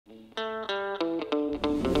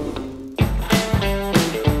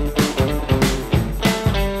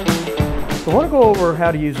So I want to go over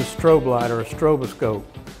how to use a strobe light or a stroboscope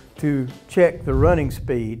to check the running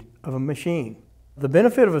speed of a machine. The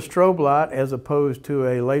benefit of a strobe light as opposed to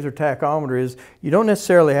a laser tachometer is you don't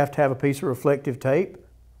necessarily have to have a piece of reflective tape,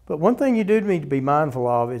 but one thing you do need to be mindful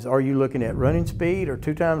of is, are you looking at running speed or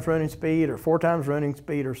 2 times running speed or 4 times running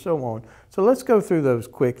speed or so on. So let's go through those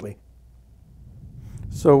quickly.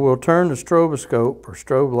 So we'll turn the stroboscope or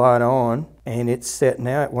strobe light on, and it's set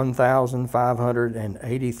now at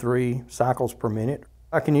 1,583 cycles per minute.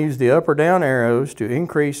 I can use the up or down arrows to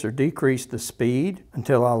increase or decrease the speed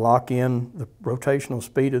until I lock in the rotational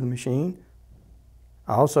speed of the machine.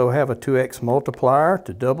 I also have a 2x multiplier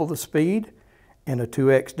to double the speed and a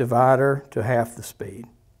 2x divider to half the speed.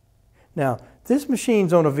 Now, this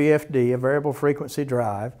machine's on a VFD, a variable frequency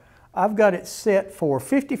drive. I've got it set for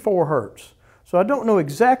 54 Hertz. So I don't know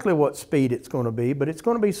exactly what speed it's going to be, but it's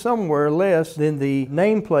going to be somewhere less than the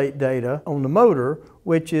nameplate data on the motor,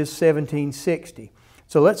 which is 1760.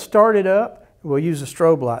 So let's start it up. We'll use a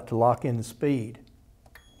strobe light to lock in the speed.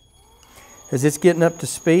 As it's getting up to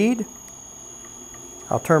speed,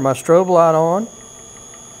 I'll turn my strobe light on.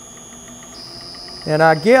 And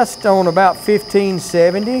I guessed on about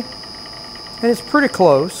 1570, and it's pretty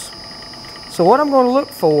close. So what I'm going to look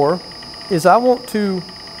for is I want to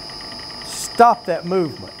stop that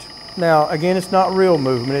movement. Now, again, it's not real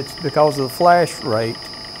movement. It's because of the flash rate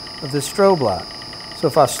of this strobe light. So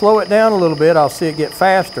if I slow it down a little bit, I'll see it get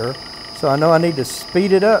faster. So I know I need to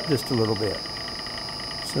speed it up just a little bit.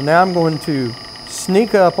 So now I'm going to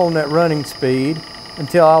sneak up on that running speed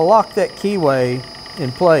until I lock that keyway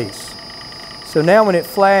in place. So now when it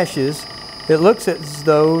flashes, it looks as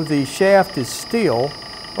though the shaft is still,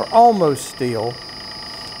 or almost still,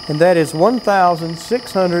 and that is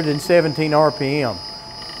 1,617 RPM.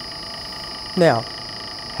 Now,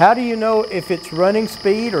 how do you know if it's running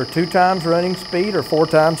speed or 2 times running speed or 4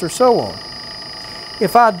 times or so on?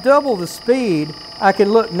 If I double the speed, I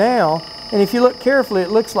can look now, and if you look carefully, it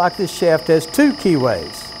looks like this shaft has 2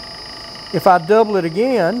 keyways. If I double it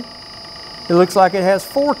again, it looks like it has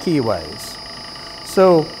 4 keyways.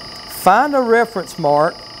 So find a reference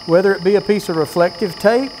mark, whether it be a piece of reflective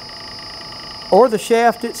tape, or the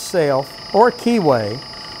shaft itself, or a keyway,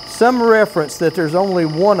 some reference that there's only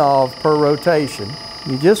one of per rotation.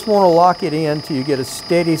 You just want to lock it in till you get a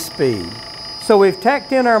steady speed. So we've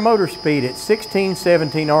tacked in our motor speed at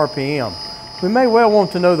 1617 RPM. We may well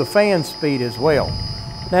want to know the fan speed as well.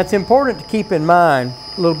 Now it's important to keep in mind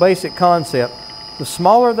a little basic concept. The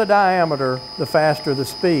smaller the diameter, the faster the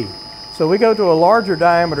speed. So we go to a larger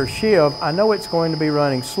diameter sheave, I know it's going to be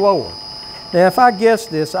running slower. Now if I guess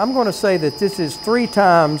this, I'm going to say that this is 3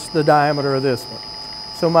 times the diameter of this one.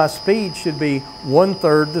 So my speed should be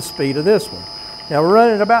 1/3 the speed of this one. Now we're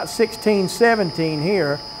running about 1617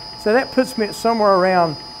 here, so that puts me at somewhere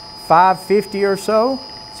around 550 or so.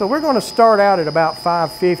 So we're going to start out at about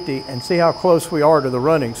 550 and see how close we are to the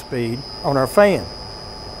running speed on our fan.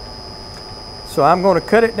 So I'm going to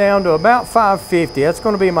cut it down to about 550. That's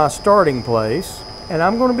going to be my starting place. And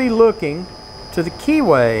I'm going to be looking to the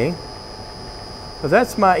keyway, because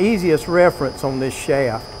that's my easiest reference on this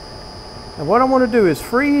shaft. And what I want to do is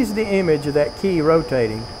freeze the image of that key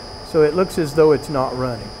rotating so it looks as though it's not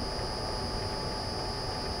running.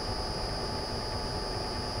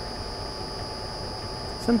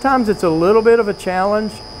 Sometimes it's a little bit of a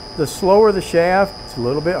challenge. The slower the shaft, it's a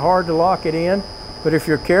little bit hard to lock it in. But if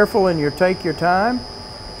you're careful and you take your time,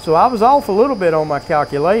 so I was off a little bit on my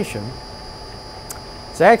calculation.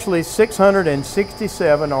 It's actually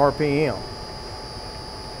 667 RPM.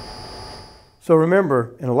 So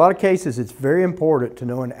remember, in a lot of cases, it's very important to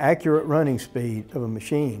know an accurate running speed of a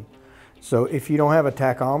machine. So if you don't have a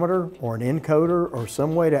tachometer or an encoder or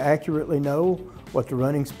some way to accurately know what the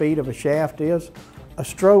running speed of a shaft is, a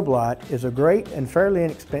strobe light is a great and fairly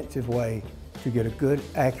inexpensive way to get a good,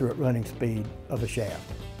 accurate running speed of a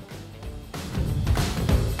shaft.